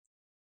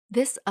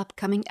This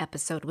upcoming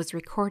episode was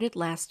recorded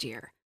last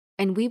year,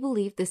 and we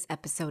believe this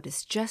episode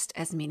is just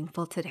as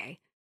meaningful today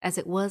as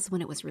it was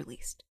when it was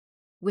released.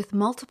 With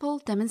multiple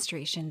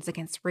demonstrations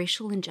against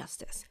racial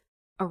injustice,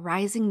 a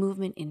rising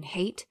movement in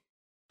hate,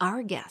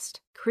 our guest,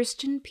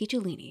 Christian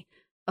Picciolini,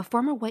 a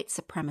former white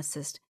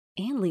supremacist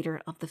and leader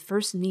of the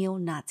first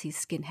neo-Nazi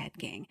skinhead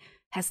gang,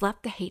 has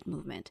left the hate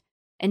movement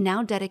and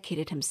now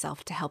dedicated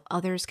himself to help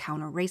others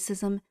counter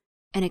racism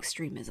and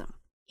extremism.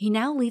 He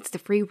now leads the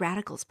Free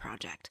Radicals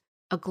Project,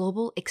 a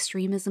global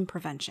extremism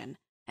prevention,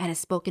 and has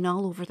spoken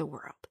all over the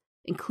world,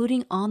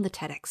 including on the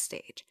TEDx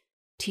stage,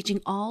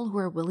 teaching all who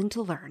are willing to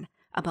learn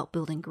about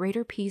building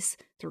greater peace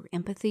through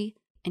empathy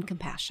and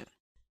compassion.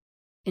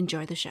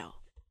 Enjoy the show.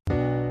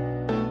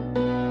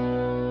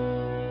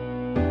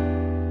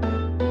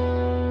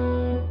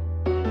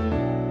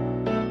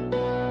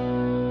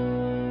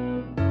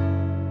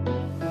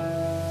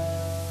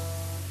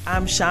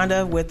 I'm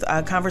Shonda with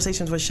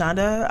Conversations with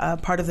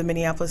Shonda, part of the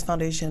Minneapolis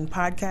Foundation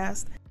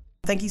podcast.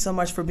 Thank you so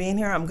much for being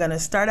here. I'm going to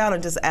start out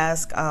and just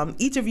ask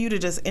each of you to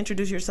just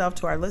introduce yourself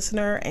to our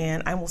listener,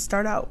 and I will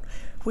start out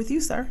with you,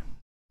 sir.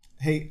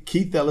 Hey,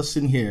 Keith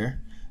Ellison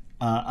here.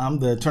 I'm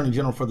the Attorney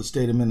General for the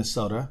state of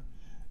Minnesota,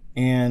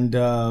 and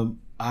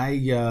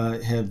I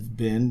have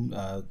been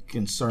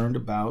concerned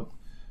about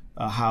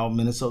how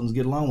Minnesotans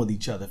get along with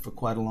each other for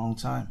quite a long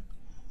time.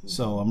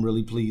 So I'm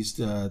really pleased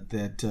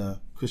that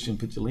Christian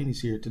Picciolini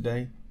is here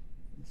today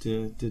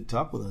to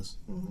talk with us.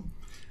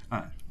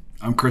 Hi,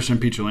 I'm Christian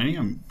Picciolini.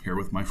 I'm here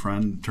with my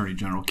friend, Attorney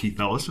General Keith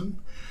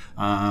Ellison,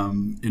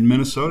 in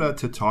Minnesota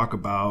to talk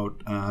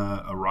about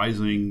a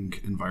rising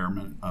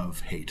environment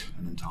of hate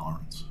and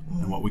intolerance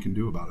and what we can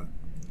do about it.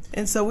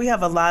 And so we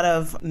have a lot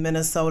of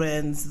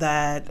Minnesotans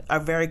that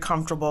are very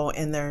comfortable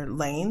in their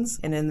lanes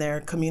and in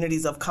their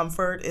communities of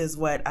comfort is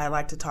what I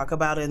like to talk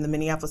about. And the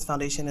Minneapolis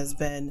Foundation has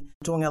been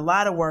doing a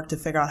lot of work to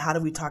figure out how do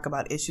we talk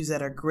about issues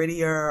that are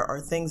grittier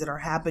or things that are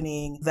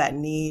happening that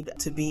need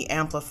to be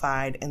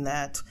amplified in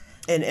that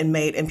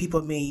and people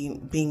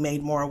being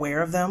made more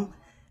aware of them.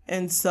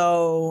 And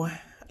so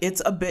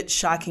it's a bit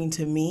shocking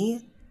to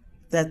me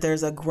that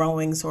there's a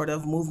growing sort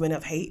of movement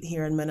of hate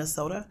here in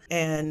Minnesota.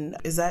 And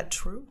is that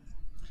true?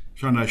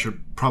 Shonda, I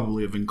should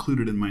probably have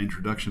included in my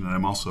introduction that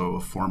I'm also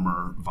a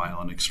former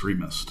violent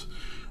extremist.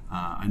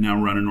 I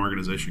now run an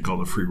organization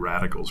called the Free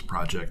Radicals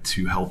Project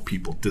to help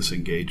people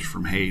disengage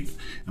from hate.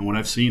 And what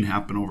I've seen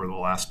happen over the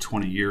last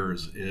 20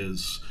 years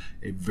is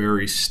a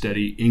very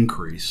steady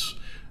increase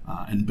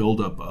and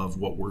buildup of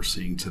what we're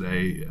seeing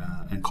today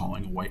and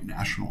calling a white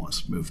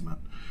nationalist movement.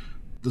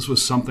 This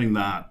was something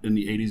that in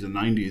the 80s and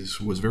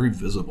 90s was very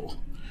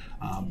visible.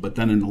 But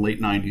then in the late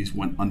 90s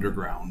went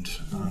underground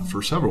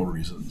for several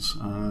reasons.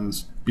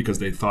 Because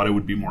they thought it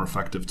would be more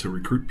effective to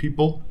recruit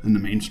people in the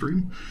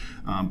mainstream,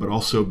 but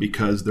also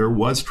because there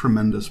was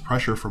tremendous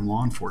pressure from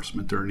law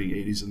enforcement during the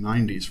 80s and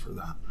 90s for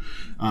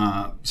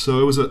that. So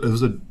it was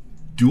a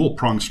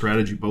dual-pronged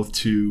strategy, both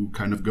to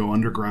kind of go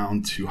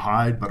underground to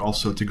hide, but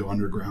also to go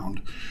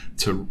underground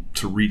to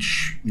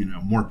reach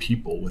more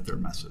people with their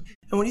message.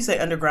 And when you say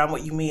underground,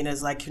 what you mean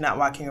is like you're not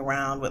walking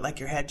around with like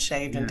your head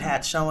shaved and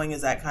tats showing?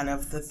 Is that kind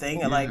of the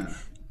thing? Or like,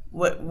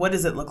 what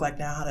does it look like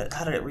now?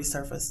 How did it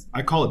resurface?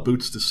 I call it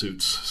boots to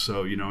suits.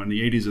 So, in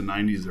the 80s and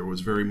 90s, there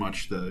was very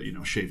much the,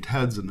 shaved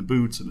heads and the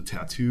boots and the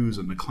tattoos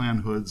and the Klan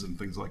hoods and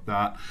things like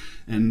that.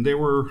 And they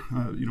were,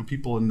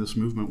 people in this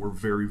movement were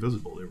very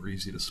visible. They were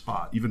easy to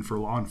spot, even for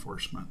law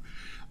enforcement.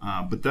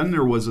 But then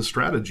there was a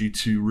strategy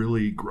to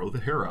really grow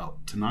the hair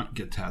out, to not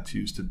get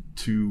tattoos,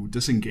 to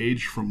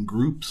disengage from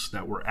groups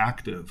that were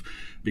active,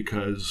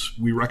 because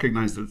we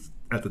recognized that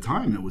at the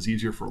time it was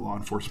easier for law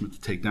enforcement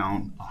to take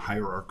down a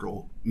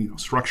hierarchical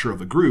structure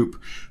of a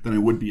group than it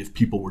would be if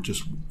people were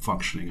just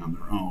functioning on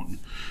their own.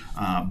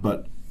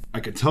 But I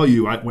could tell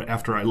you,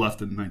 after I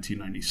left in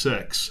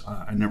 1996,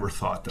 I never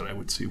thought that I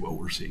would see what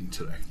we're seeing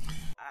today.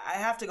 I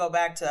have to go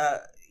back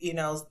to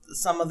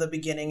some of the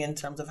beginning in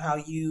terms of how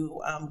you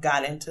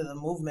got into the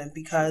movement,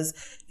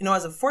 because,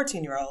 as a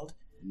 14-year-old,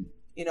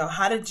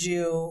 how did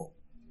you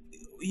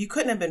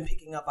couldn't have been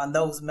picking up on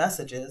those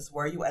messages,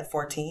 were you, at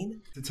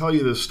 14? To tell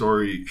you this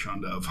story,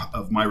 Shonda,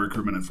 of my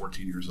recruitment at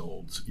 14 years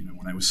old,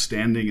 when I was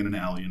standing in an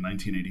alley in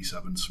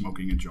 1987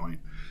 smoking a joint,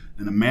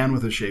 and a man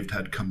with a shaved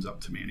head comes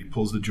up to me and he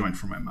pulls the joint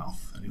from my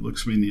mouth and he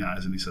looks me in the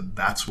eyes and he said,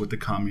 "That's what the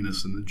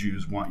communists and the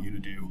Jews want you to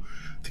do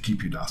to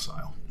keep you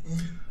docile."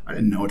 I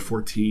didn't know at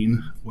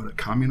 14 what a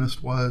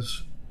communist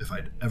was, if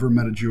I'd ever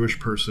met a Jewish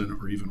person,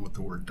 or even what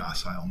the word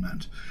docile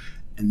meant.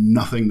 And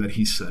nothing that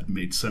he said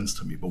made sense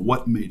to me. But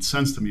what made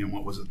sense to me and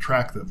what was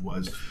attractive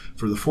was,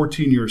 for the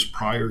 14 years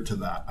prior to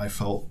that, I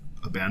felt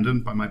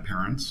abandoned by my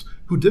parents,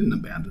 who didn't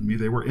abandon me.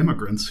 They were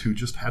immigrants who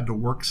just had to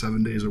work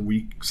 7 days a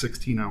week,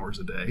 16 hours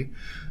a day.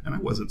 And I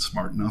wasn't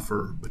smart enough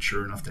or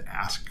mature enough to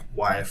ask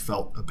why I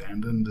felt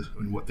abandoned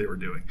and what they were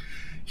doing.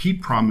 He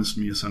promised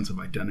me a sense of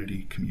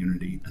identity,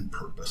 community, and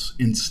purpose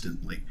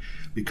instantly.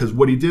 Because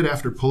what he did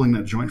after pulling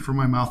that joint from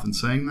my mouth and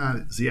saying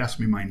that is he asked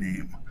me my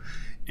name.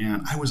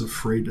 And I was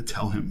afraid to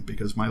tell him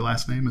because my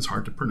last name is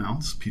hard to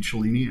pronounce,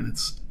 Picciolini, and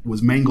it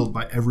was mangled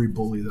by every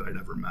bully that I'd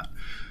ever met.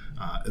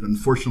 It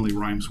unfortunately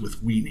rhymes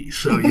with weenie,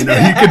 so you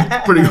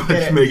could pretty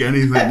much make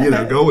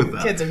anything go with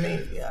that. Kids are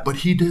mean, yeah. But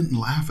he didn't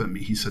laugh at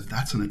me. He said,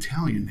 "That's an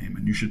Italian name,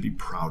 and you should be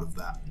proud of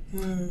that."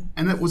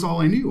 And that was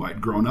all I knew.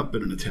 I'd grown up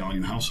in an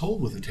Italian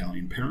household with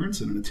Italian parents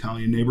in an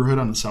Italian neighborhood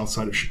on the south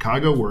side of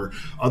Chicago, where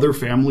other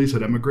families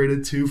had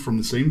emigrated to from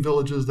the same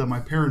villages that my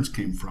parents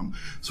came from.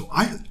 So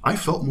I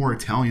felt more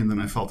Italian than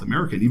I felt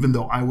American, even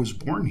though I was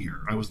born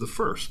here. I was the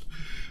first.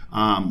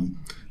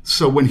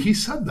 So when he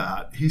said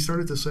that, he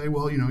started to say,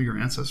 well, your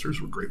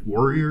ancestors were great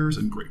warriors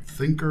and great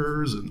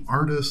thinkers and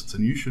artists,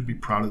 and you should be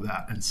proud of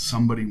that. And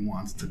somebody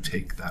wants to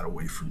take that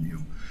away from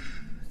you.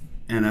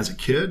 And as a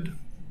kid,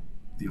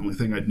 the only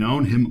thing I'd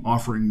known, him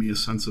offering me a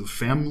sense of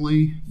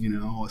family,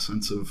 a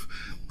sense of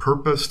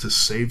purpose to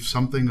save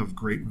something of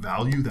great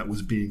value that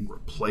was being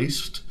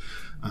replaced.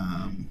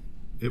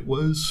 It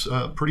was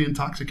pretty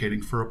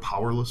intoxicating for a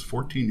powerless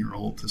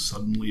 14-year-old to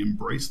suddenly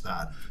embrace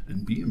that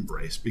and be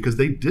embraced, because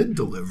they did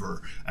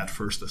deliver at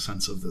first a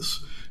sense of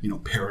this,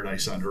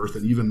 paradise on earth,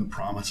 and even the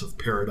promise of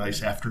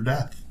paradise after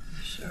death,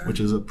 sure, which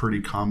is a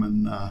pretty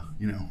common,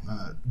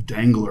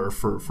 dangler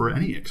for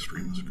any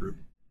extremist group.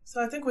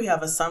 So I think we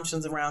have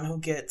assumptions around who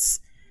gets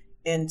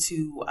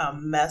into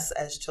mess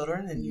as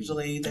children, and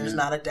usually there's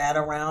not a dad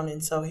around.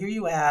 And so here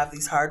you have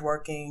these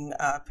hardworking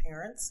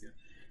parents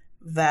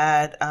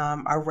that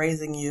are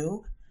raising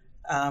you,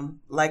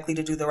 likely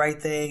to do the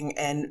right thing.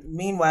 And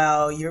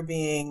meanwhile, you're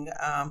being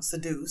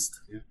seduced,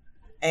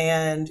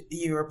 and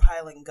you're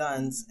piling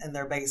guns in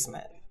their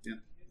basement. Yeah.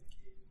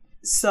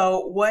 So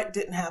what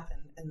didn't happen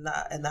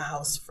in the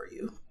house for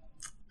you?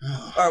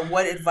 Or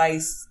what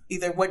advice,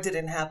 either what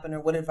didn't happen,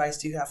 or what advice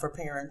do you have for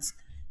parents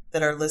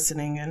that are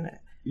listening and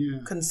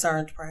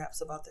concerned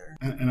perhaps about their...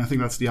 And I think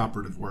that's the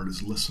operative word,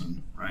 is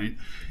listen, right?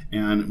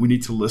 And we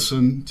need to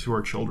listen to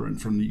our children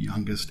from the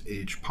youngest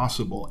age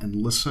possible, and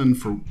listen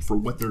for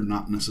what they're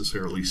not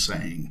necessarily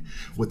saying,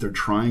 what they're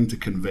trying to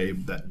convey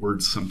that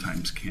words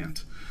sometimes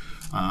can't.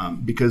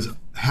 Because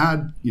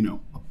had,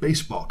 a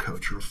baseball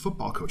coach or a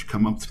football coach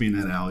come up to me in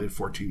that alley at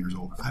 14 years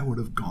old, I would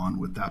have gone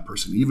with that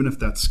person. Even if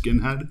that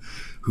skinhead,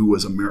 who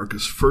was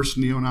America's first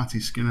neo-Nazi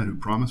skinhead who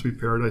promised me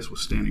paradise, was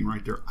standing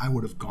right there, I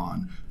would have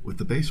gone with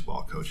the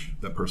baseball coach.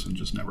 That person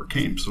just never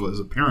came. So as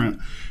a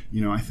parent,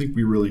 I think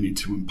we really need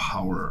to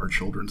empower our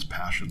children's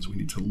passions. We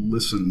need to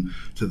listen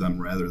to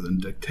them rather than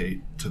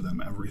dictate to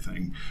them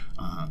everything.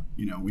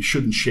 We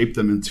shouldn't shape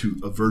them into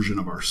a version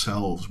of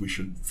ourselves. We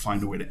should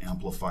find a way to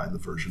amplify the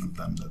version of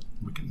them that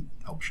we can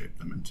help shape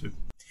them into.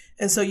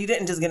 And so you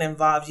didn't just get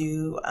involved,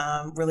 you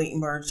really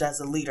emerged as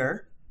a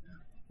leader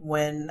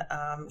when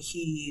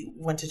he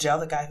went to jail.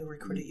 The guy who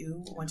recruited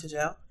you went to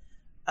jail.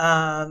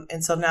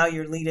 And so now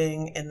you're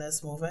leading in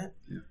this movement.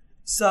 Yeah.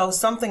 So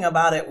something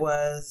about it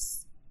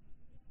was...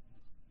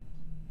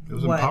 It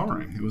was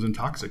empowering. It was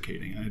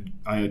intoxicating.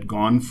 I had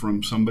gone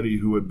from somebody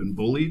who had been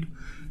bullied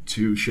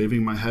to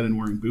shaving my head and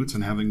wearing boots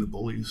and having the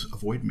bullies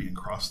avoid me and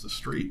cross the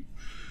street.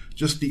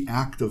 Just the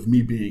act of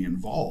me being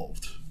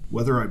involved,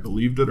 whether I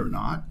believed it or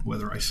not,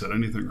 whether I said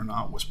anything or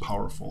not, was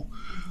powerful.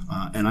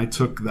 And I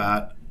took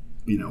that,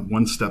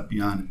 one step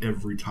beyond.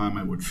 Every time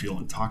I would feel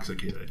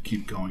intoxicated, I'd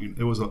keep going. And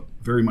it was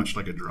very much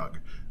like a drug.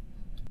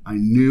 I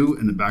knew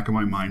in the back of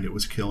my mind it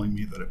was killing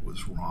me, that it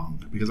was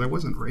wrong, because I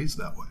wasn't raised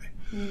that way.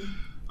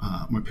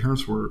 My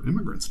parents were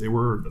immigrants. They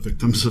were the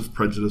victims of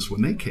prejudice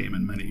when they came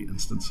in many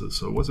instances,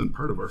 so it wasn't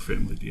part of our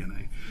family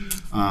DNA.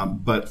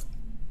 But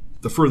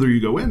the further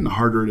you go in, the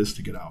harder it is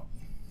to get out.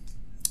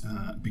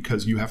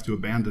 Because you have to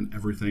abandon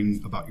everything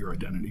about your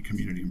identity,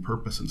 community, and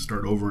purpose, and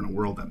start over in a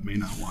world that may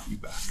not want you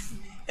back.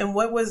 And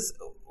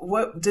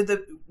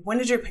when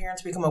did your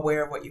parents become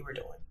aware of what you were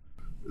doing?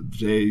 The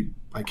day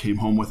I came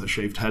home with a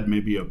shaved head,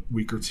 maybe a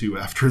week or two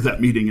after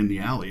that meeting in the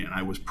alley, and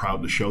I was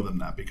proud to show them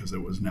that, because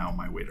it was now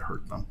my way to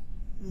hurt them,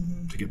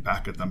 to get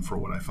back at them for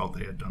what I felt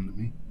they had done to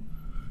me.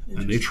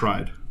 And they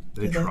tried.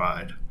 They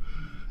tried.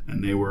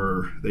 And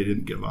they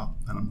didn't give up,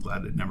 and I'm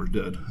glad they never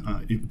did.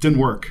 It didn't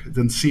work. It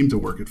didn't seem to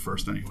work at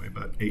first anyway,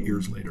 but 8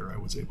 years later, I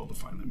was able to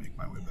finally make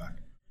my way back.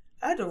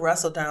 I had to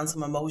wrestle down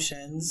some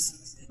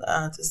emotions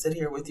to sit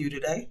here with you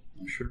today.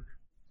 I'm sure.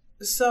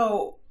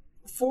 So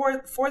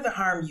for the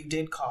harm you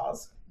did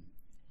cause,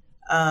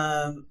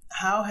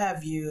 how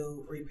have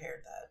you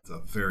repaired that? It's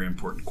a very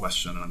important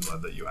question, and I'm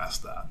glad that you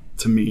asked that.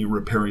 To me,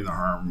 repairing the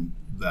harm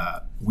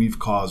that we've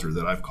caused or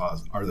that I've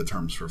caused are the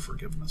terms for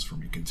forgiveness for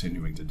me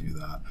continuing to do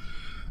that.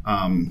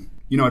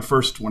 At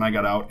first, when I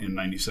got out in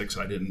 96,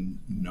 I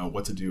didn't know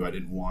what to do. I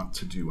didn't want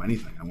to do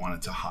anything. I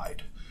wanted to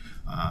hide.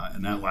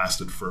 And that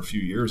lasted for a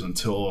few years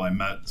until I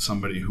met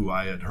somebody who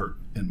I had hurt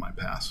in my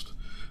past,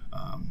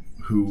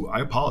 who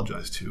I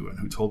apologized to, and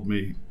who told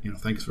me,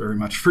 thanks very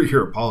much for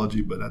your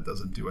apology, but that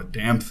doesn't do a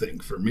damn thing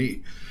for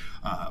me.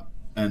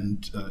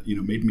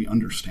 Made me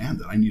understand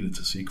that I needed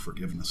to seek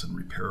forgiveness and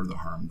repair the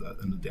harm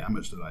and the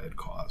damage that I had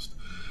caused.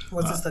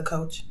 Was this the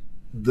coach?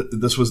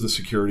 This was the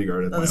security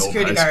guard at my old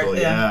high school.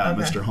 Yeah,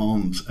 okay. Mr.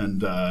 Holmes.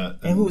 And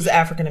who was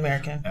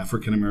African-American?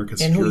 African-American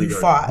security guard. And who you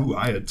fought? Who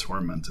I had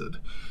tormented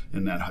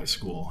in that high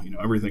school.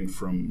 Everything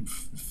from,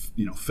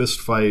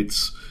 fist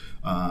fights,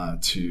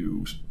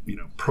 to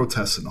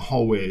protests in the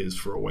hallways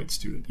for a white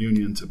student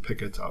union, to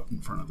picket up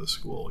in front of the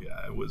school.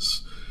 Yeah, it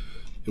was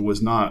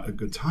not a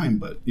good time.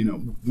 But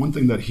one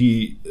thing that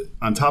he,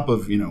 on top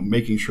of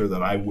making sure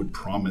that I would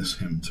promise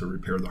him to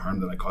repair the harm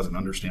that I caused and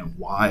understand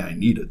why I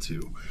needed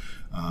to,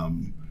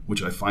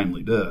 which I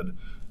finally did.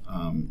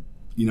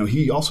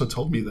 He also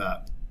told me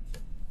that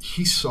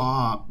he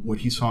saw what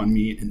he saw in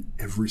me in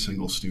every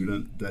single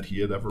student that he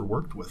had ever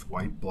worked with,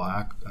 white,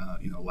 black,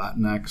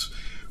 Latinx,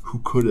 who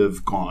could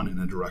have gone in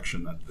a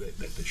direction that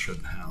they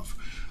shouldn't have.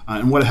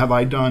 And what have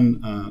I done?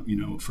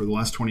 For the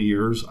last 20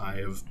 years, I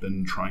have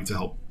been trying to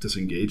help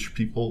disengage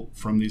people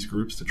from these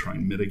groups to try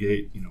and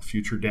mitigate,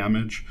 future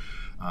damage,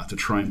 to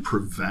try and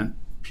prevent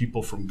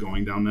people from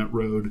going down that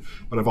road.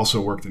 But I've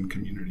also worked in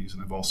communities,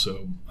 and I've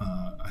also,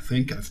 I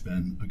think I've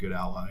been a good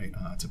ally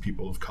to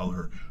people of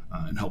color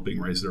in helping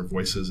raise their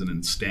voices and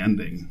in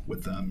standing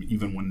with them,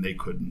 even when they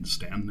couldn't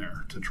stand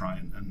there, to try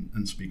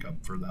and speak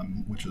up for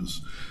them, which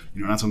is,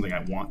 not something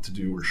I want to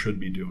do or should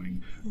be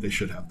doing. They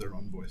should have their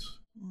own voice.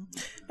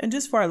 And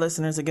just for our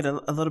listeners to get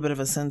a little bit of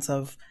a sense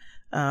of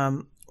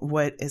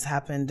what has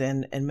happened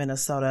in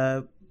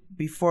Minnesota,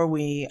 before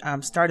we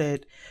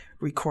started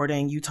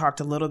recording, you talked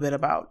a little bit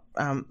about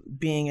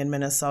being in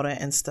Minnesota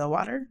and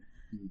Stillwater.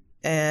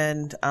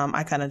 And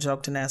I kind of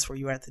joked and asked, were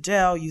you at the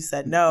jail? You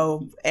said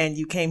no. And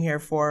you came here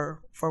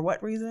for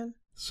what reason?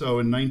 So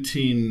in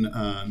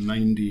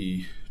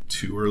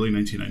 1992, early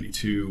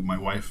 1992, my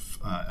wife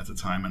at the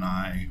time and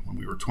I, when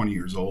we were 20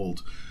 years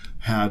old,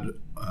 had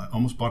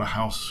almost bought a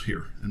house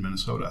here in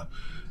Minnesota.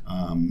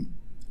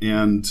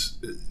 And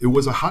it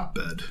was a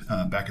hotbed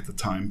back at the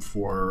time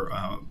for,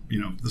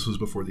 this was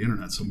before the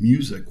internet. So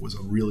music was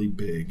a really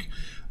big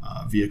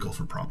vehicle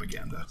for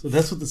propaganda. So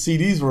that's what the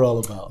CDs were all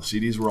about. The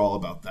CDs were all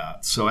about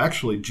that. So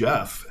actually,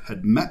 Jeff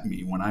had met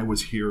me when I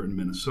was here in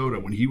Minnesota,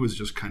 when he was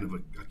just kind of a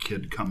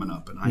kid coming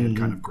up, and I had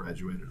kind of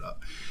graduated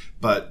up.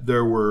 But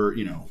there were,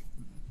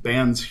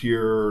 bands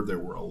here. There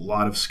were a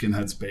lot of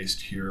skinheads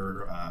based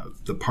here.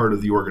 The part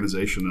of the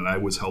organization that I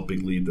was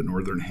helping lead, the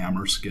Northern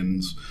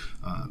Hammerskins,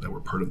 that were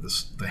part of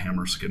the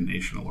Hammerskin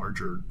Nation, a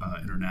larger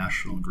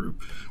international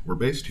group, were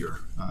based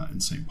here in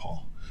St.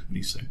 Paul, in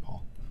East St.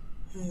 Paul.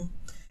 Mm-hmm.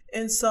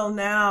 And so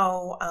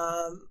now,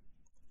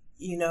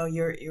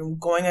 you're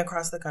going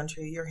across the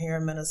country. You're here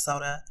in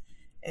Minnesota.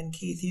 And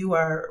Keith, you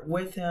are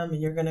with him, and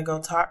you're going to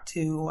go talk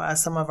to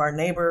some of our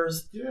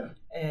neighbors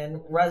and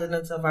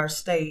residents of our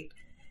state.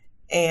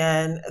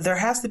 And there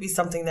has to be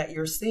something that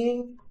you're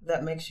seeing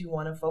that makes you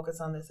want to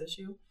focus on this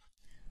issue.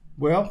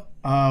 Well,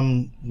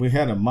 we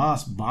had a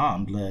mosque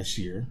bombed last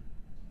year,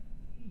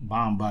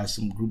 bombed by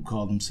some group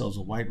called themselves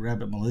a White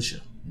Rabbit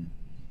Militia.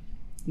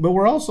 But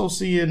we're also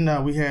seeing,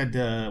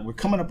 we're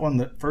coming up on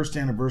the first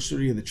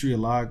anniversary of the Tree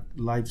of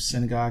Life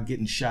Synagogue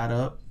getting shot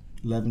up.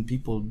 11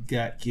 people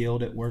got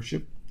killed at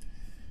worship.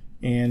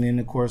 And then,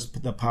 of course,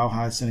 the Powell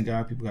High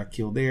Synagogue, people got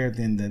killed there.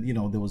 Then,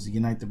 there was the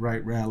Unite the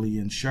Right rally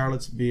in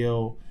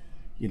Charlottesville.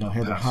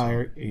 Heather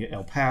Heyer,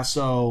 El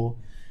Paso.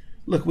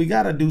 Look, we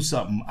got to do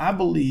something. I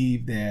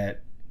believe that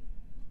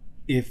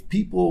if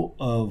people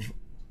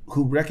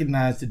who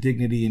recognize the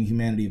dignity and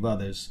humanity of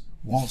others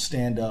won't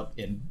stand up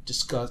and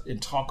discuss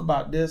and talk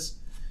about this,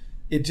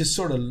 it just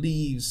sort of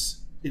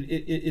leaves.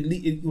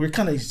 We're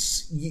kind of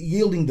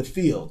yielding the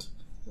field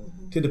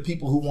to the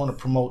people who want to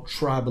promote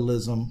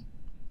tribalism,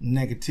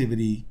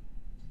 negativity,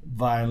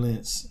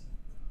 violence.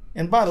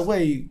 And by the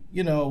way,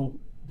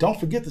 don't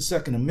forget the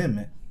Second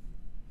Amendment.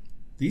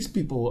 These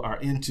people are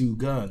into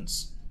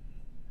guns.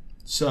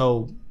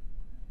 So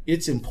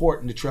it's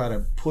important to try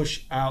to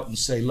push out and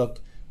say, look,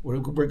 we're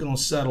going to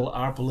settle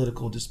our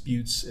political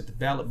disputes at the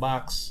ballot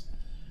box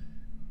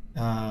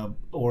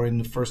or in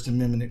the First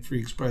Amendment and free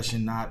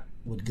expression, not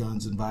with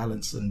guns and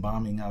violence and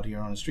bombing out here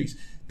on the streets.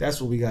 That's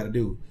what we got to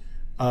do.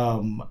 I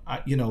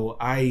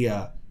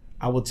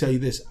will tell you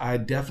this. I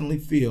definitely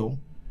feel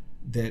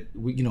that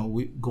we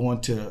going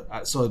to.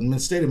 So in the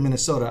state of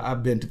Minnesota,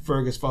 I've been to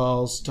Fergus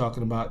Falls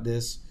talking about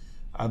this.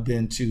 I've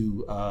been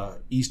to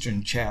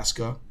Eastern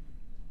Chaska.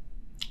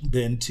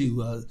 Been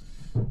to.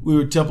 We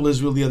were at Temple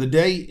Israel the other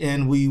day,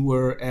 and we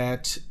were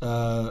at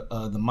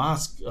the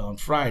mosque on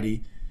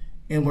Friday,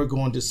 and we're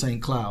going to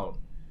St. Cloud.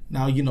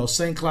 Now,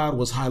 St. Cloud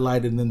was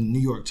highlighted in the New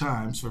York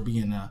Times for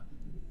being a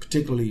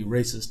particularly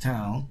racist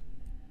town.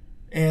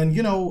 And,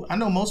 I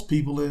know most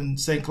people in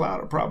St.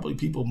 Cloud are probably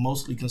people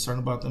mostly concerned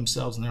about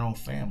themselves and their own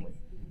family.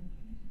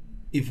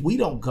 If we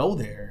don't go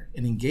there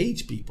and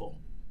engage people,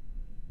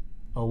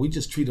 or we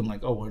just treat them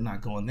like, oh, we're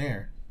not going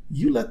there,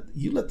 you let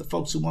the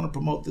folks who want to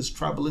promote this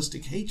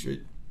tribalistic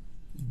hatred,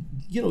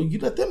 you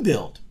let them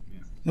build.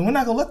 Yeah. And we're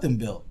not going to let them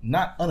build,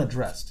 not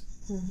unaddressed.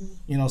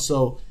 Mm-hmm.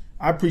 So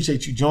I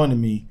appreciate you joining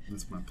me.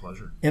 It's my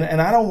pleasure.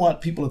 And I don't want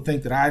people to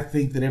think that I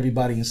think that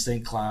everybody in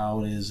St.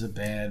 Cloud is a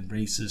bad,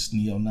 racist,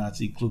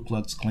 neo-Nazi, Ku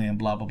Klux Klan,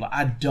 blah, blah, blah.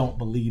 I don't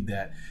believe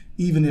that.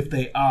 Even if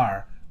they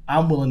are,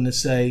 I'm willing to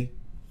say,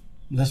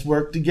 let's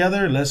work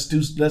together. Let's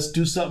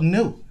do something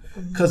new.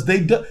 Because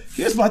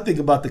here's my thing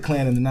about the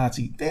Klan and the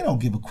Nazi. They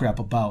don't give a crap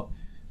about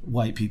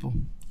white people.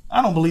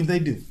 I don't believe they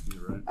do.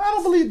 You're right. I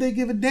don't believe they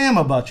give a damn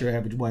about your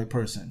average white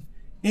person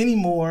any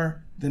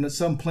more than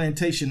some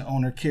plantation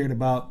owner cared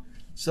about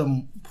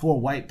some poor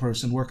white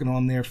person working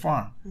on their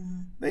farm.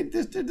 They're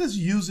just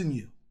using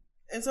you.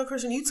 And so,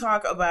 Christian, you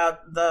talk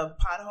about the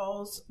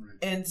potholes. Right.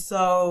 And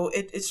so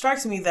it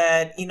strikes me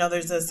that,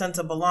 there's a sense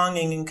of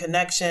belonging and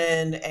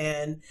connection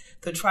and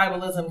the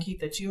tribalism, Keith,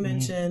 that you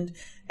mentioned,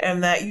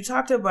 and that you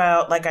talked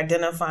about like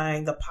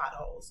identifying the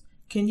potholes.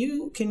 Can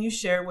you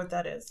share what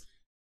that is?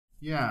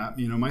 Yeah,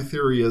 my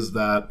theory is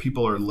that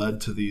people are led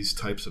to these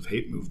types of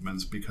hate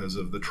movements because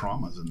of the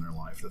traumas in their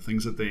life, the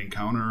things that they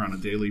encounter on a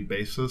daily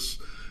basis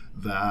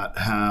that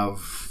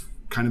have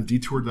kind of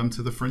detoured them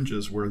to the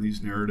fringes where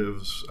these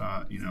narratives,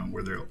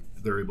 where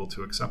they're able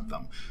to accept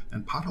them.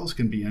 And potholes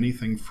can be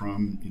anything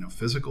from,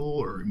 physical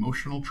or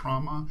emotional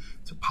trauma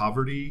to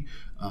poverty,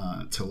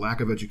 to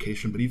lack of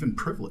education, but even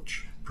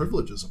privilege.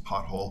 Privilege is a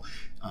pothole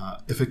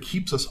if it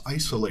keeps us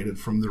isolated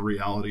from the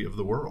reality of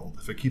the world,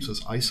 if it keeps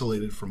us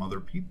isolated from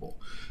other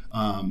people.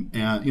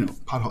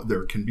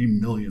 There can be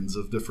millions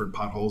of different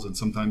potholes, and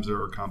sometimes there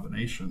are a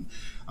combination.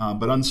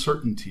 But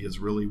uncertainty is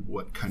really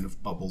what kind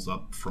of bubbles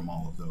up from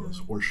all of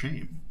those, or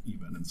shame,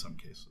 even in some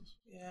cases.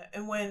 Yeah,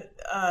 and when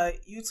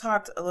you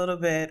talked a little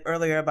bit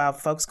earlier about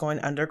folks going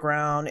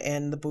underground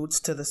and the boots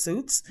to the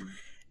suits,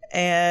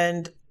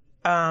 and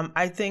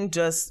I think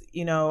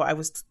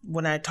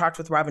when I talked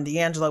with Robin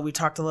DiAngelo, we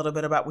talked a little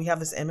bit about, we have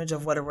this image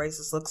of what a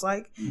racist looks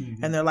like,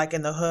 and they're like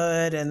in the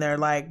hood and they're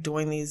like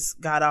doing these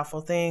god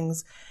awful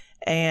things.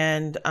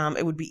 And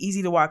it would be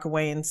easy to walk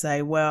away and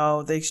say,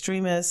 well, the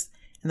extremists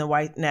and the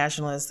white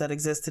nationalists that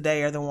exist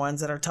today are the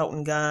ones that are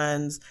toting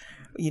guns.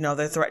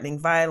 They're threatening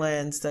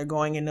violence. They're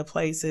going into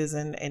places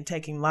and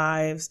taking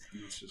lives.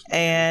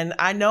 And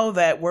I know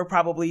that we're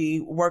probably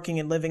working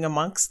and living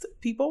amongst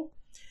people.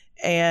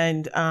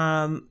 And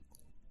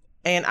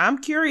I'm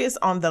curious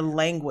on the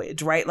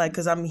language, right? Like,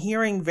 because I'm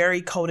hearing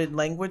very coded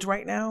language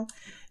right now.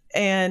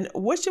 And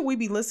what should we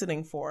be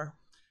listening for?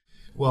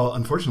 Well,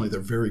 unfortunately, they're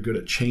very good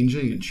at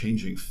changing and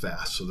changing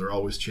fast. So they're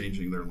always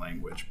changing their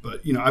language.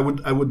 But, I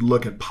would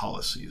look at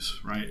policies,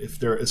 right? If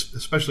they're,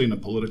 especially in the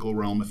political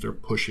realm, if they're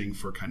pushing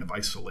for kind of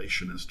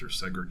isolationist or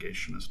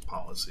segregationist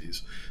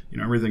policies,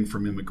 everything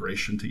from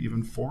immigration to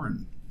even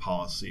foreign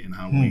policy, and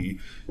how we,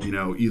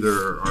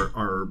 either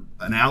are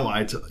an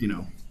ally to,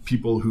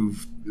 people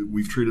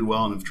we've treated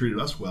well and have treated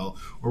us well,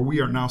 or we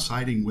are now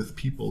siding with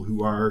people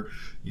who are,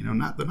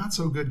 the not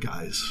so good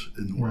guys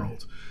in the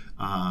world.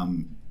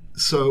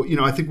 So,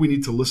 I think we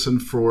need to listen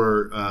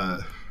for,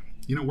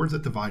 words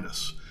that divide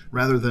us,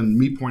 rather than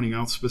me pointing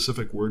out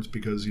specific words,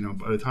 because,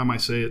 by the time I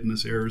say it and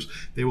this airs,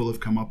 they will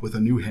have come up with a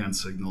new hand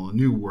signal, a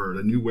new word,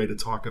 a new way to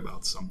talk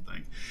about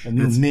something. A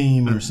new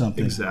meme or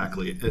something.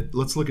 Exactly.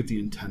 Let's look at the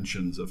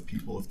intentions of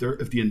people.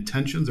 If the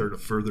intentions are to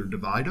further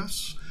divide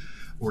us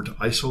or to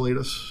isolate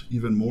us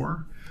even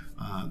more,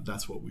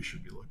 that's what we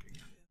should be looking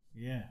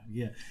at.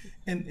 Yeah.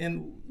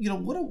 And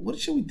what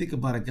should we think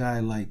about a guy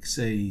like,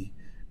 say,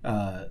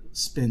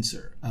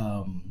 Spencer?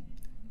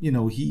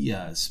 He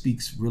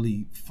speaks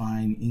really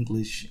fine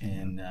English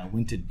and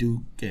went to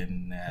Duke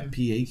and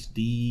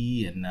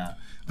PhD. And I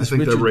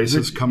think the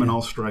racists come in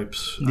all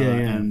stripes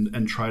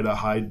and try to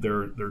hide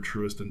their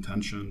truest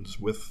intentions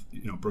with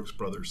Brooks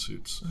Brothers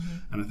suits.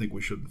 And I think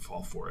we shouldn't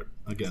fall for it.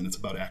 Again, it's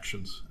about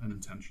actions and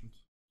intentions.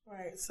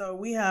 Right. So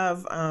we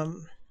have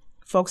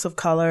folks of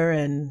color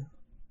and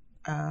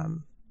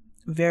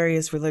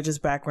various religious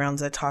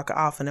backgrounds that talk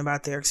often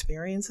about their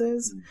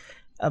experiences,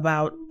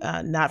 about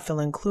not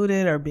feeling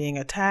included or being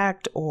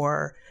attacked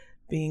or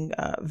being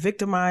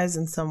victimized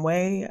in some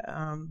way,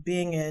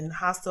 being in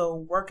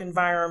hostile work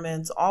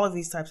environments, all of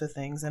these types of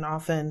things. And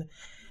often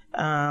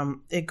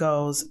it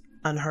goes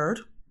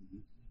unheard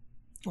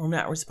or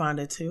not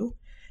responded to.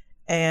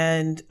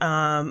 And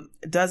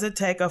does it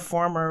take a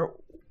former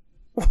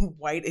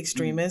white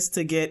extremist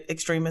to get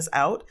extremists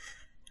out?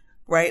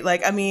 Right?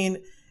 Like, I mean,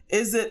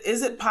 is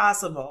it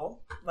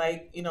possible,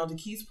 like, to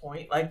Keith's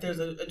point, like there's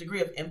a degree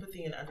of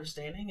empathy and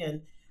understanding.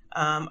 And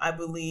I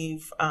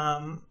believe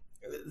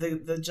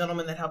the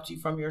gentleman that helped you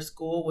from your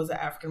school was an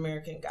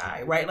African-American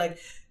guy, right? Like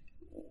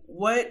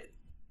what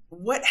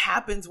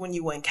happens when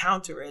you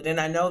encounter it? And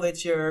I know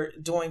that you're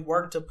doing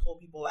work to pull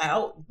people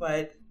out,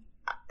 but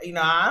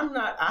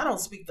I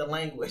don't speak the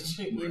language,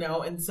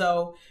 and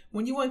so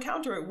when you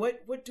encounter it,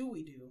 what do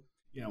we do?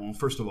 Well,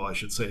 first of all, I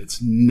should say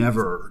it's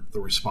never the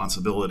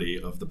responsibility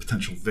of the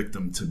potential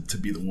victim to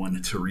be the one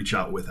to reach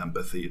out with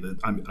empathy. That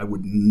I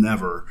would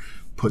never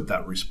put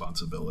that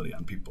responsibility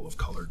on people of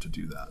color to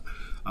do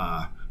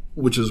that,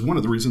 which is one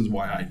of the reasons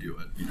why I do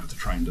it, to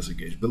try and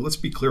disengage. But let's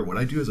be clear, what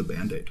I do is a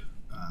Band-Aid.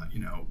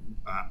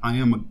 I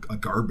am a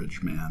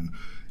garbage man,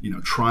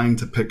 trying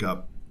to pick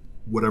up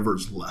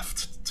whatever's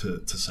left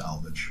to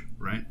salvage,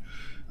 right?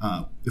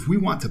 If we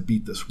want to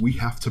beat this, we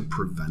have to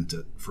prevent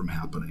it from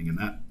happening. And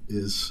that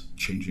is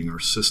changing our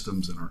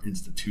systems and our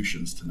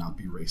institutions to not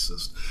be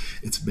racist.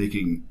 It's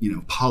making,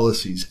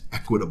 policies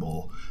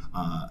equitable,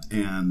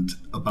 and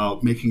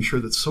about making sure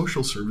that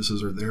social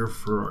services are there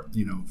for,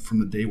 from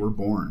the day we're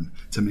born,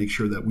 to make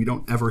sure that we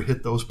don't ever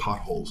hit those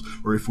potholes,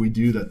 or if we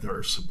do, that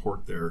there's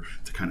support there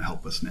to kind of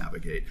help us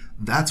navigate.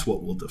 That's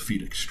what will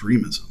defeat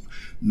extremism,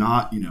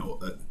 not,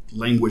 a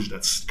language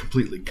that's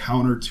completely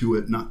counter to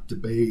it, not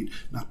debate,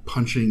 not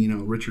punching,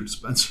 Richard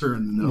Spencer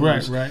in the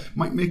nose. Right.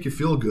 Might make you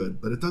feel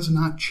good, but it does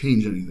not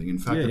change anything. In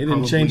fact, it probably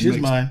didn't change his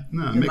mind.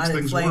 No, it makes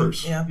things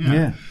worse.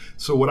 Yeah.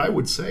 So what I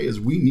would say is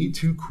we need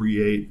to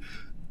create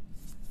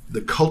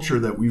the culture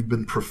that we've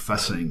been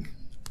professing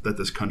that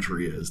this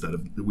country is,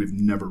 that we've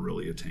never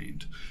really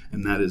attained.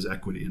 And that is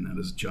equity, and that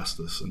is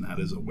justice, and that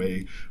is a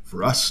way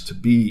for us to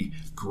be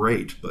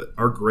great, but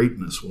our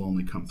greatness will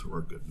only come through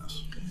our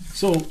goodness.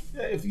 So,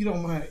 if you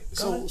don't mind,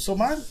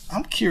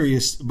 I'm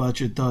curious about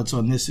your thoughts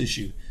on this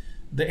issue,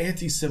 the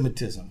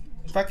anti-Semitism.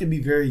 If I can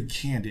be very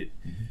candid,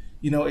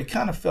 it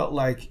kind of felt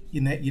like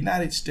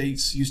United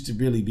States used to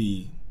really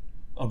be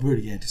a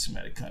really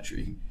anti-Semitic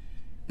country.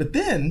 But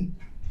then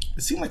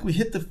it seemed like we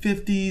hit the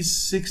 50s,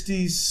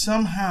 60s,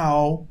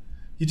 somehow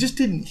you just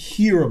didn't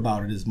hear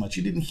about it as much.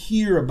 You didn't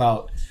hear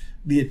about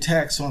the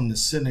attacks on the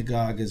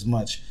synagogue as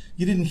much.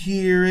 You didn't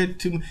hear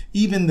it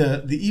even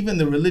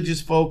the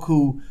religious folk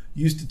who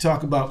used to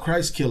talk about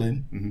Christ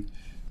killing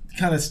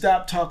kind of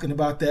stopped talking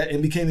about that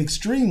and became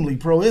extremely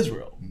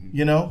pro-Israel,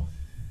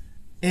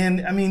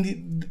 And I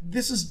mean,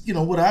 this is,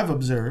 what I've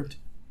observed.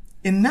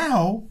 And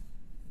now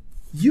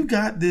you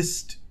got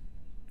this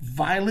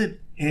violent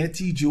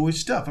anti-Jewish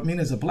stuff. I mean,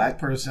 as a black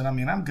person,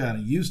 I'm kind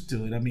of used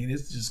to it. I mean,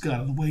 it's just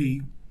kind of the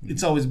way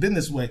it's always been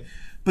this way.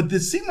 But it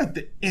seems like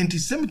the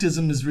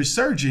anti-Semitism is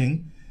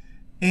resurging.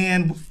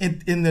 And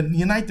in the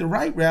Unite the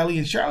Right rally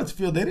in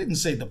Charlottesville, they didn't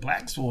say the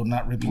blacks will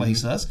not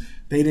replace us.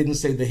 They didn't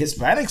say the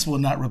Hispanics will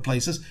not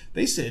replace us.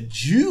 They said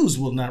Jews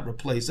will not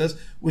replace us,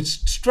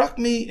 which struck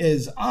me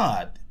as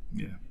odd.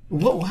 Yeah.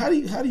 How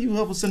do you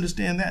help us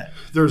understand that?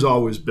 There's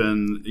always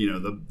been,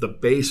 the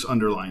base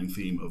underlying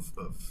theme of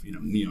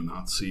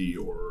neo-Nazi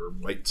or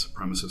white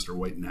supremacist or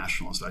white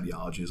nationalist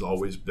ideology has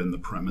always been the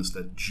premise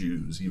that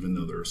Jews, even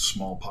though they're a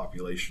small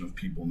population of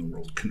people in the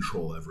world,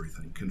 control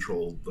everything,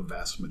 control the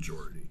vast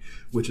majority,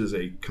 which is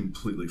a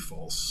completely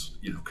false,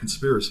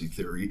 conspiracy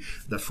theory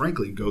that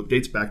frankly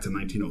dates back to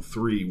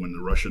 1903 when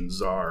the Russian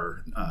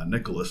Tsar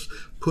Nicholas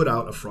put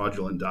out a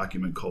fraudulent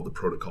document called the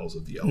Protocols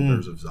of the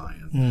Elders of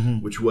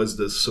Zion, which was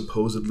this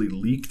supposedly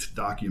leaked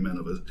document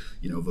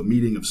of a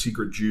meeting of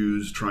secret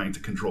Jews trying to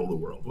control the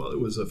world. Well, it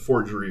was a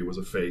forgery, it was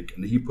a fake,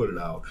 and he put it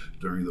out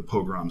during the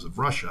pogroms of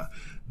Russia.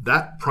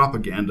 That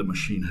propaganda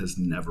machine has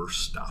never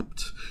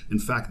stopped. In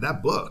fact,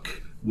 that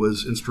book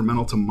was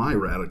instrumental to my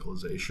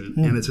radicalization,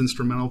 and it's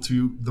instrumental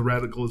to the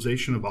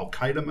radicalization of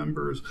Al-Qaeda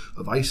members,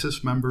 of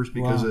ISIS members,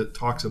 because it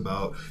talks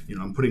about,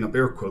 I'm putting up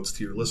air quotes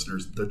to your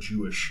listeners, the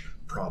Jewish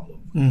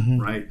problem,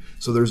 right?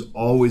 So there's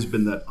always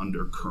been that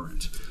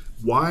undercurrent.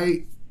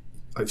 Why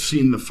I've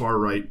seen the far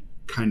right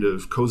kind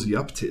of cozy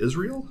up to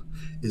Israel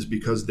is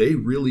because they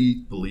really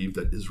believe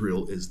that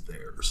Israel is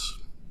theirs,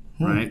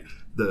 right?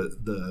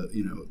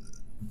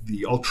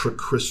 The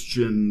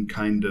ultra-Christian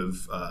kind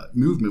of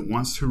movement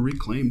wants to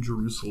reclaim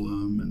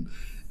Jerusalem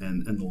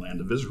and the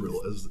land of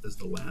Israel as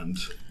the land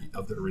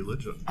of their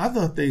religion. I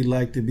thought they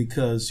liked it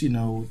because,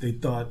 they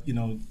thought,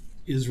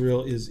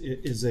 Israel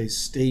is a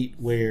state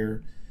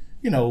where,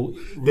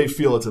 they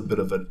feel it's a bit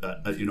of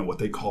a what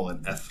they call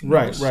an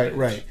ethno state.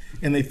 Right.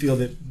 And they feel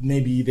that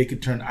maybe they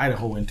could turn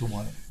Idaho into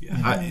one.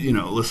 Yeah.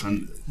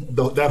 Listen,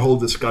 that whole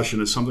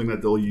discussion is something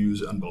that they'll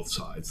use on both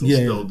sides.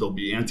 They'll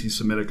be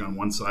anti-Semitic on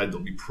one side, they'll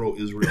be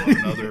pro-Israel on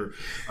another.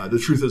 The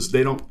truth is,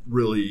 they don't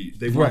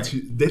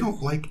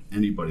like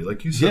anybody.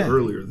 Like you said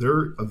earlier,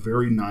 they're a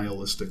very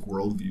nihilistic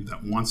worldview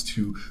that wants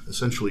to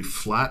essentially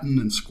flatten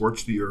and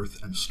scorch the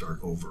earth and start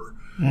over.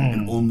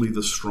 And only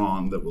the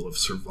strong that will have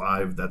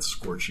survived that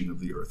scorching of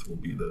the earth will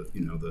be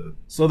the.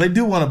 So they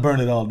do want to burn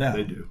it all down.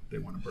 They do. They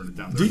want to burn it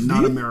down. They're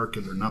not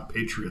American. They're not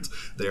patriots.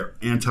 They are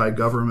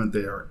anti-government.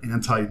 They are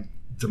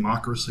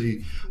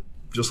anti-democracy,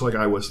 just like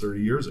I was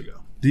 30 years ago.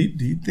 Do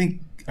you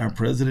think our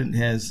president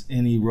has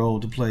any role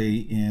to play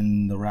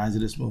in the rise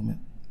of this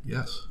movement?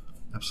 Yes.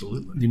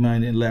 Absolutely. Do you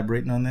mind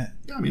elaborating on that?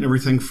 Yeah,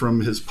 everything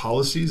from his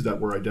policies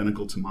that were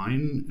identical to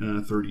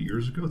mine 30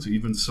 years ago to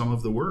even some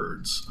of the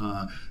words.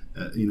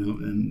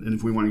 And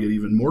if we want to get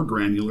even more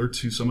granular,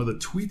 to some of the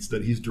tweets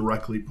that he's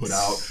directly put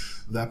out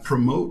that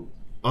promote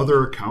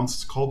other accounts.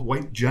 It's called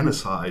white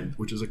genocide,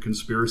 which is a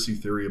conspiracy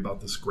theory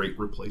about this great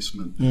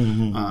replacement,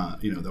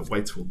 that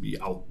whites will be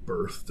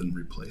outbirthed and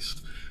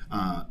replaced.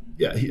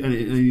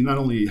 He not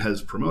only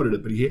has promoted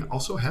it, but he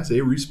also has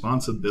a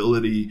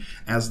responsibility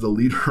as the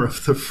leader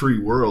of the free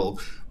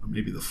world, or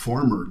maybe the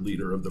former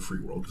leader of the free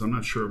world, because I'm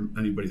not sure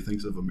anybody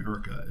thinks of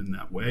America in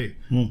that way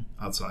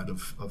outside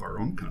of our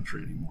own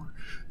country anymore.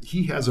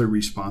 He has a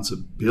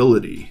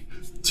responsibility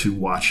to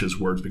watch his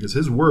words, because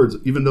his words,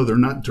 even though they're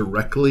not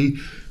directly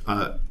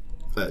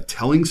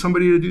telling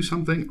somebody to do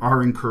something,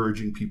 are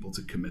encouraging people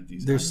to commit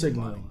these acts of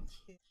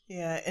violence.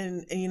 Yeah,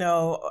 and you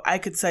know, I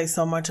could say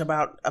so much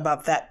about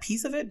that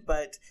piece of it,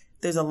 but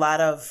there's a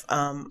lot of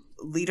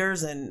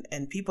leaders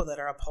and people that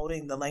are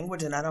upholding the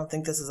language, and I don't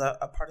think this is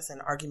a partisan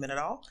argument at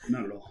all.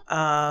 Not at all.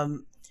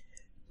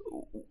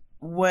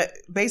 What,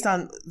 based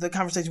on the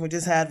conversation we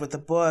just had with the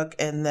book,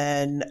 and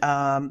then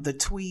the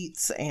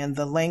tweets and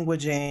the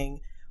languaging,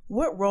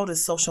 what role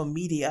does social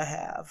media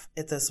have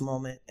at this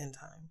moment in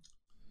time?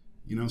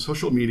 You know,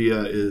 social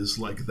media is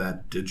like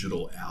that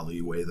digital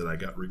alleyway that I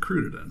got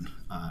recruited in,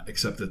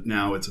 except that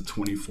now it's a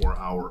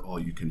 24-hour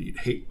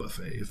all-you-can-eat hate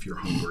buffet if you're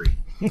hungry.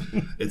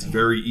 It's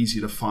very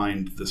easy to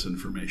find this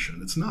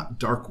information. It's not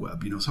dark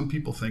web. You know, some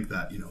people think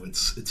that, you know,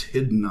 it's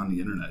hidden on the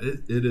internet.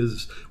 It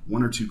is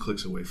 1 or 2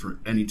 clicks away for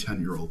any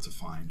 10-year-old to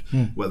find,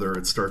 whether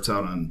it starts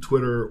out on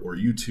Twitter or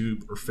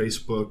YouTube or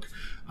Facebook.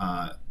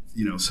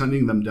 You know,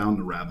 sending them down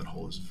the rabbit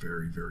hole is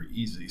very, very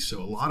easy.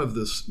 So a lot of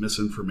this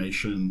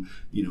misinformation,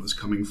 you know, is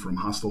coming from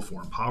hostile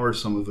foreign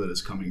powers. Some of it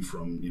is coming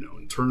from, you know,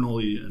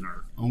 internally in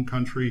our own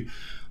country.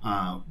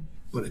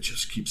 But it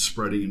just keeps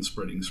spreading and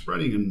spreading and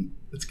spreading. And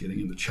it's getting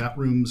into chat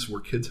rooms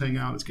where kids hang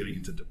out. It's getting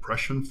into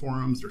depression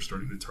forums. They're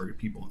starting to target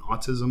people in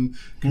autism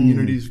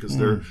communities because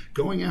they're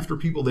going after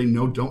people they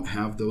know don't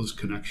have those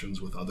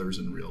connections with others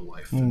in real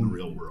life, in the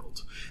real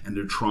world. And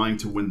they're trying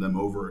to win them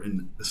over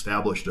and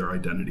establish their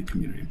identity,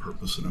 community, and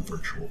purpose in a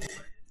virtual way.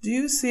 Do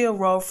you see a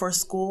role for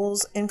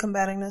schools in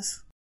combating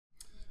this?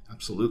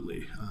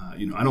 Absolutely.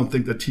 You know, I don't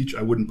think that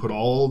I wouldn't put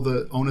all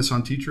the onus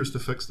on teachers to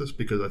fix this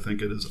because I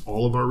think it is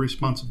all of our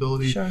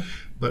responsibility. Sure.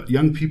 But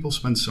young people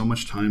spend so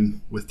much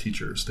time with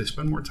teachers. They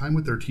spend more time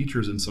with their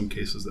teachers in some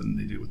cases than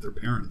they do with their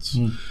parents.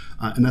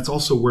 And that's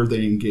also where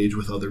they engage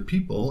with other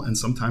people, and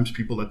sometimes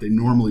people that they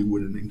normally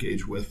wouldn't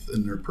engage with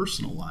in their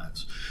personal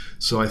lives.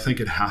 So I think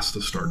it has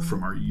to start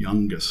from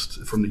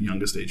the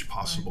youngest age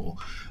possible.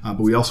 But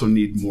we also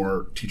need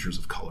more teachers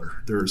of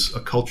color. There's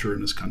a culture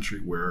in this country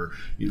where,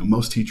 you know,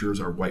 most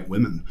teachers are white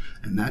women,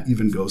 and that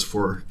even goes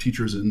for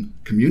teachers in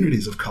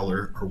communities of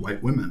color are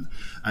white women.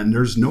 And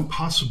there's no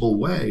possible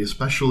way,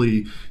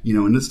 especially, you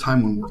know, in this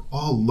time when we're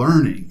all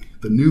learning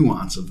the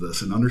nuance of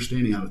this and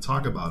understanding how to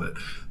talk about it,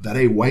 that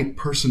a white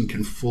person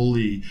can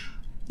fully,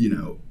 you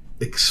know,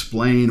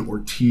 explain or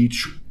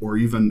teach or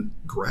even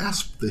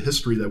grasp the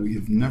history that we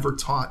have never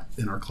taught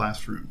in our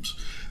classrooms.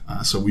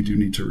 So we do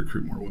need to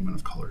recruit more women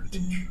of color to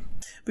teach.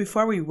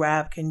 Before we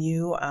wrap, can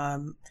you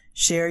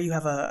share, you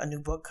have a new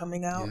book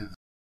coming out? Yeah.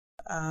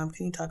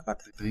 Can you talk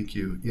about that? Thank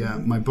you. Yeah,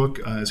 my book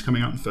is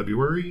coming out in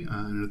February,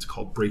 and it's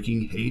called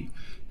Breaking Hate,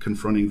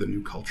 Confronting the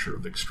New Culture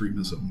of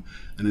Extremism.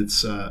 And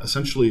it's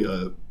essentially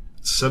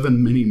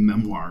 7 mini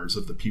memoirs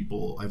of the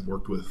people I've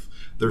worked with,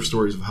 their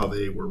stories of how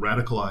they were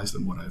radicalized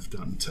and what I've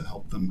done to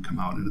help them come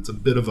out. And it's a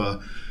bit of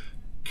a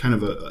kind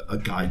of a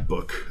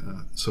guidebook,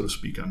 so to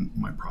speak, on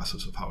my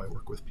process of how I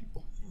work with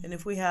people. And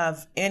if we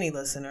have any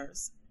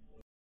listeners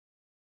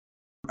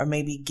or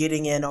maybe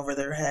getting in over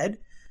their head,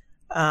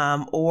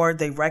 or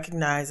they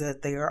recognize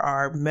that there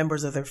are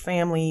members of their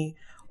family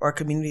or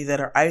community that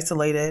are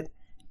isolated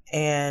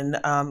and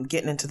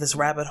getting into this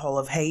rabbit hole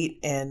of hate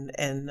and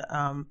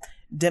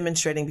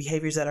demonstrating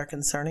behaviors that are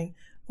concerning,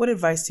 what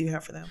advice do you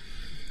have for them?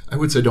 I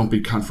would say don't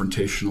be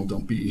confrontational.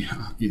 Don't be,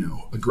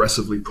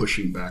 aggressively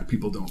pushing back.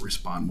 People don't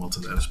respond well to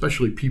that,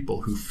 especially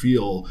people who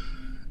feel,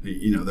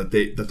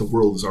 that the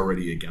world is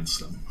already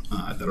against them,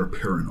 that are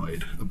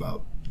paranoid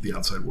about the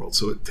outside world.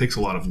 So it takes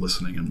a lot of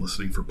listening and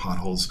listening for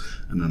potholes,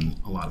 and then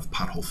a lot of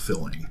pothole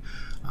filling.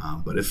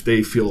 But if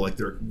they feel like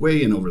they're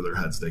way in over their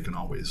heads, they can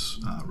always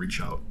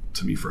reach out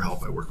to me for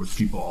help. I work with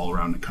people all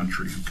around the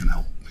country who can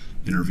help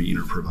intervene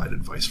or provide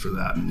advice for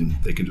that, and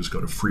they can just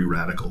go to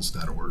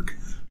freeradicals.org.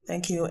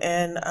 Thank you.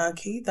 And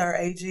Keith, our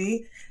AG,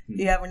 do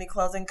you have any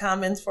closing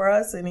comments for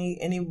us?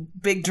 Any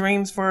big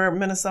dreams for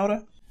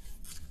Minnesota?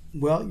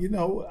 Well,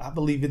 I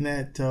believe in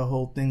that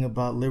whole thing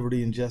about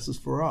liberty and justice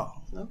for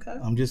all. Okay.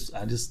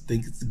 I just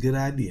think it's a good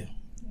idea,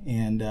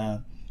 and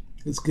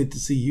it's good to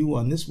see you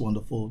on this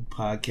wonderful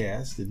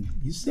podcast. And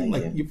you seem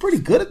like you're pretty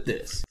good at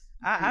this.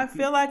 I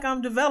feel like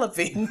I'm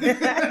developing.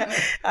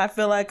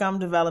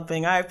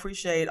 I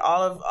appreciate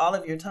all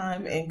of your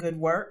time and good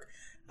work.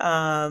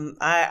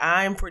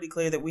 I'm pretty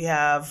clear that we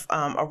have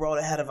a road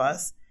ahead of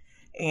us,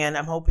 and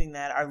I'm hoping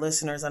that our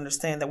listeners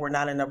understand that we're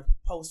not in a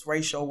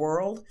post-racial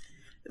world.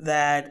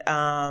 That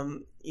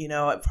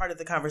part of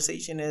the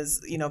conversation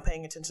is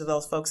paying attention to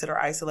those folks that are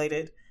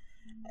isolated,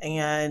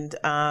 and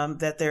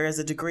that there is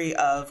a degree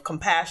of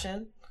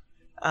compassion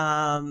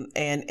and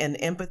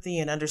empathy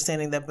and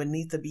understanding that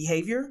beneath the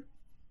behavior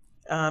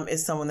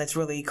is someone that's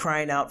really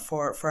crying out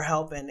for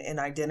help and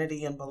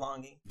identity and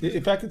belonging.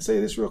 If I could say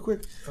this real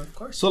quick. Of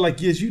course. So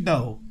as you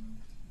know,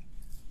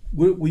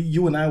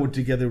 you and I were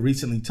together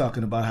recently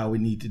talking about how we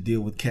need to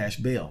deal with cash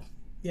bail.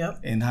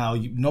 Yep. And how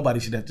nobody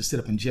should have to sit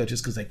up in jail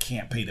just because they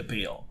can't pay the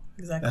bail.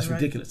 Exactly. That's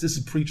ridiculous. This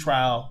is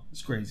pre-trial.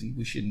 It's crazy.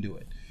 We shouldn't do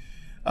it.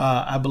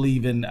 I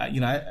believe in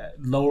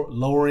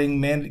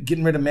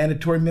getting rid of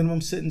mandatory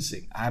minimum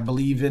sentencing. I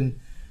believe in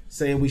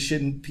saying we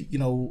shouldn't.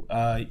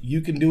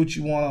 You can do what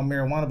you want on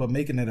marijuana, but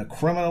making it a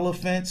criminal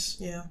offense.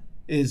 Yeah.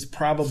 is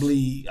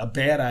probably a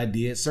bad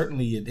idea.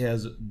 Certainly it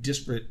has a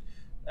disparate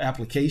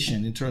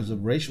application in terms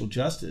of racial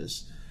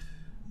justice.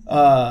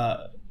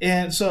 And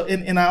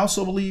I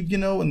also believe,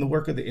 in the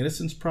work of the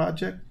Innocence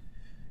Project,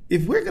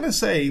 if we're going to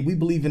say we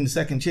believe in the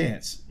second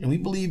chance and we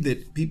believe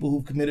that people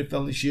who committed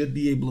felonies should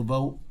be able to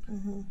vote,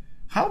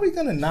 how are we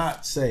going to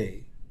not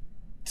say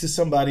to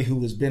somebody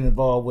who has been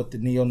involved with the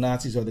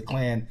neo-Nazis or the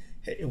Klan,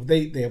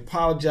 hey, they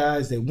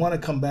apologize, they want to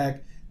come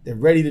back, they're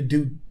ready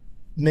to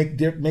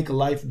make a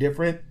life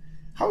different?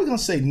 How are we going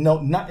to say no,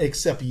 not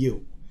except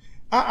you?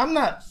 I'm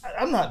not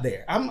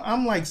there.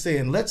 I'm like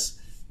saying let's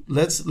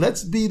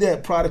be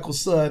that prodigal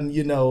son,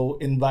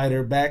 invite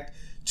her back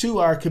to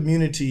our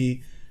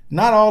community.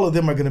 Not all of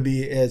them are going to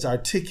be as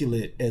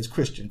articulate as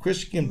Christian.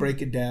 Christian can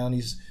break it down.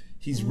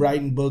 He's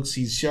writing books.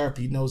 He's sharp.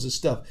 He knows his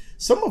stuff.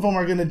 Some of them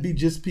are going to be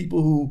just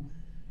people who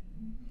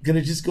going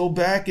to just go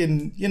back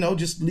and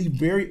just lead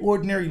very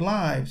ordinary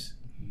lives.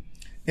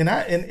 And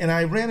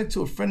I ran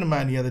into a friend of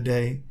mine the other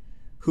day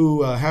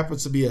who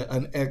happens to be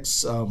an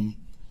ex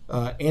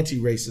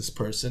anti-racist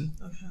person.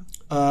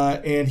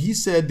 Okay. And he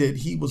said that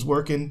he was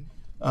working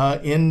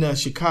in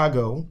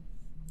Chicago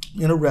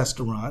in a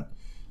restaurant,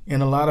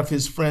 and a lot of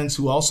his friends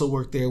who also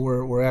worked there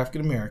were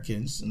African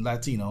Americans and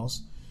Latinos.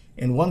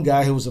 And one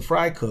guy who was a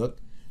fry cook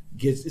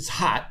it's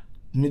hot,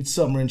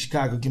 midsummer in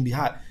Chicago can be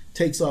hot,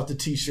 takes off the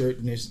t-shirt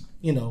and there's,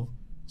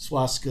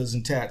 swastikas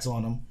and tats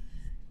on them.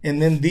 And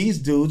then these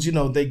dudes,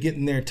 they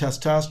getting their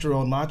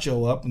testosterone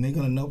macho up and they're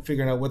going to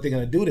figuring out what they're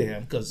going to do to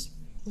him because,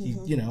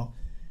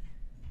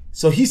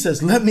 So he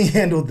says, let me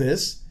handle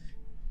this.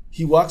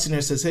 He walks in there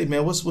and says, hey,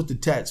 man, what's with the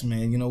tats,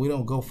 man? We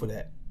don't go for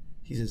that.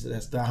 He says,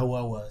 that's not who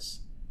I was.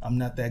 I'm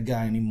not that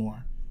guy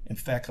anymore. In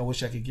fact, I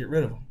wish I could get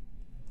rid of him.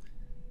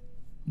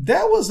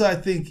 That was, I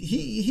think,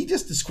 he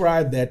just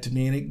described that to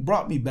me, and it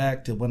brought me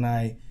back to when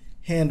I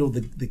handled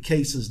the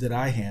cases that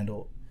I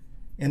handled.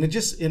 And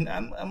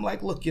I'm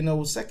like, look,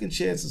 second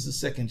chances is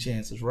second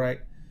chances, right?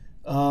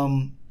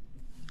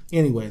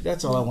 Anyway,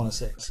 that's all I want to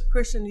say.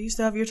 Christian, do you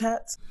still have your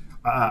tats?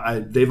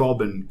 They've all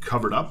been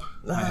covered up.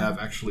 I have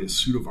actually a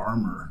suit of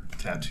armor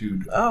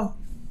tattooed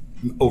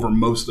over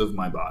most of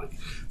my body.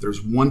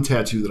 There's one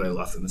tattoo that I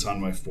left, and it's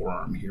on my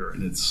forearm here,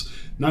 and it's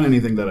not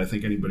anything that I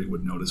think anybody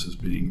would notice as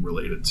being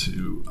related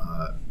to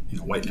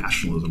white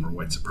nationalism or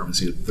white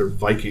supremacy. They're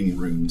Viking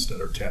runes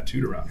that are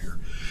tattooed around here.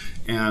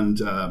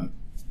 And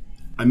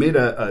I made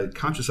a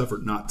conscious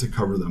effort not to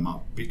cover them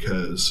up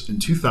because in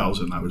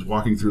 2000 I was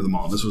walking through the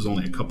mall. This was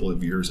only a couple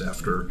of years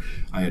after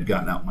I had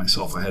gotten out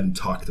myself. I hadn't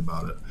talked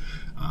about it.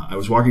 I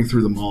was walking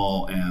through the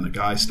mall and a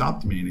guy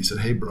stopped me and he said,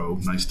 hey bro,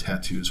 nice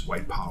tattoos,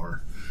 white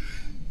power.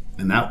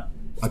 And I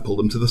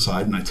pulled him to the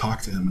side and I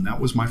talked to him, and that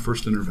was my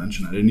first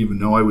intervention. I didn't even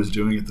know I was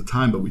doing it at the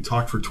time, but we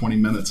talked for 20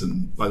 minutes,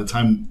 and by the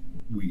time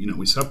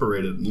we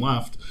separated and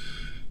left,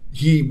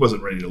 he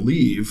wasn't ready to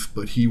leave,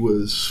 but he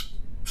was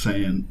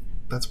saying,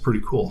 that's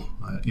pretty cool.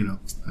 I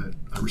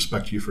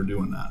respect you for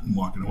doing that and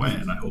walking away,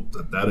 and I hope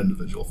that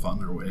individual found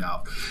their way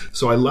out.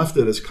 So I left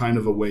it as kind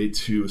of a way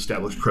to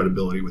establish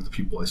credibility with the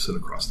people I sit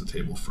across the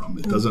table from.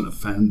 It doesn't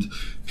offend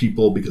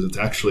people because it's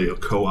actually a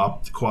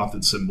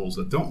co-opted symbols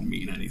that don't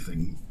mean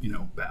anything,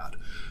 bad.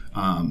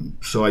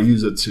 So I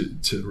use it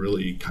to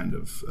really kind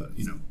of,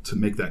 to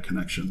make that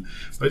connection.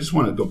 But I just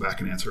want to go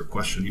back and answer a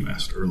question you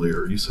asked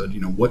earlier. You said,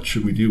 what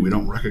should we do? We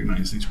don't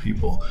recognize these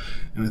people.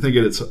 And I think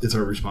it's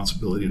our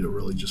responsibility to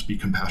really just be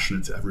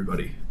compassionate to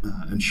everybody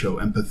and show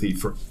empathy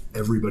for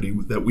everybody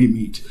that we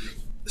meet,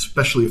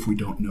 especially if we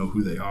don't know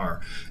who they are,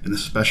 and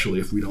especially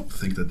if we don't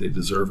think that they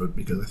deserve it,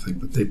 because I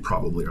think that they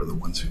probably are the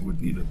ones who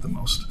would need it the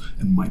most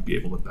and might be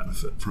able to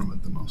benefit from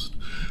it the most.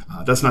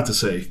 That's not to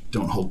say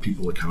don't hold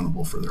people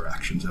accountable for their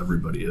actions.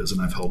 Everybody is,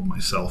 and I've held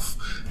myself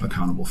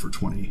accountable for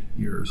 20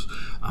 years.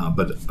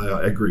 But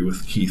I agree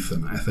with Keith,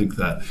 and I think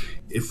that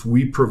if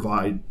we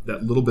provide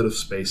that little bit of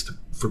space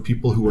for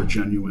people who are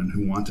genuine,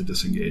 who want to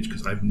disengage,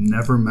 because I've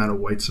never met a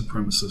white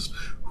supremacist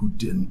who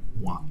didn't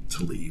want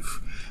to leave.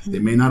 They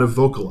may not have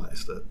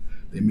vocalized it,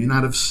 they may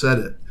not have said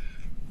it,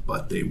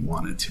 but they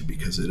wanted to,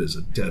 because it is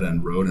a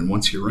dead-end road, and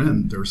once you're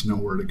in, there's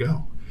nowhere to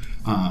go.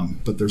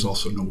 But there's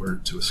also nowhere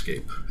to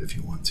escape if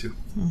you want to.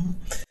 Mm-hmm.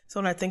 So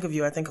when I think of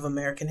you, I think of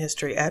American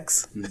History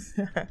X.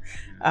 Ed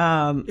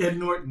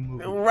Norton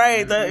movie.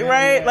 Right,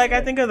 right. Like I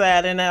think of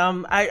that, and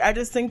I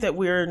just think that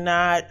we're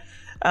not,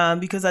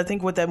 because I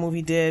think what that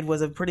movie did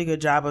was a pretty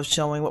good job of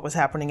showing what was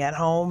happening at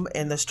home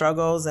and the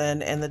struggles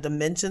and the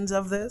dimensions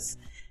of this.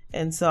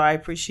 And so I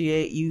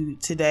appreciate you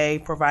today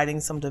providing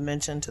some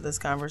dimension to this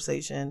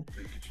conversation,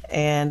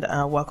 and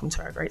welcome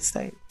to our great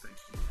state.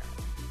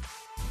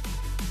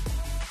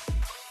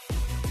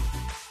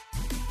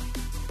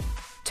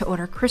 To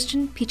order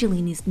Christian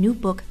Picciolini's new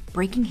book,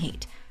 Breaking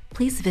Hate,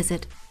 please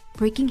visit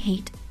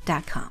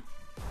breakinghate.com.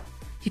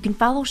 You can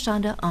follow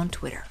Shonda on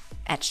Twitter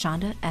at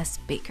Shonda S.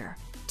 Baker.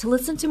 To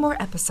listen to more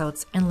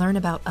episodes and learn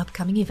about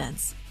upcoming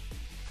events,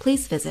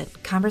 please visit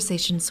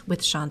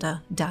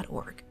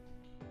conversationswithshonda.org.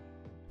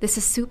 This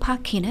is Sue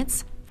Pak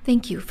Kienitz.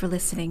 Thank you for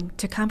listening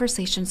to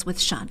Conversations with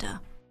Shonda.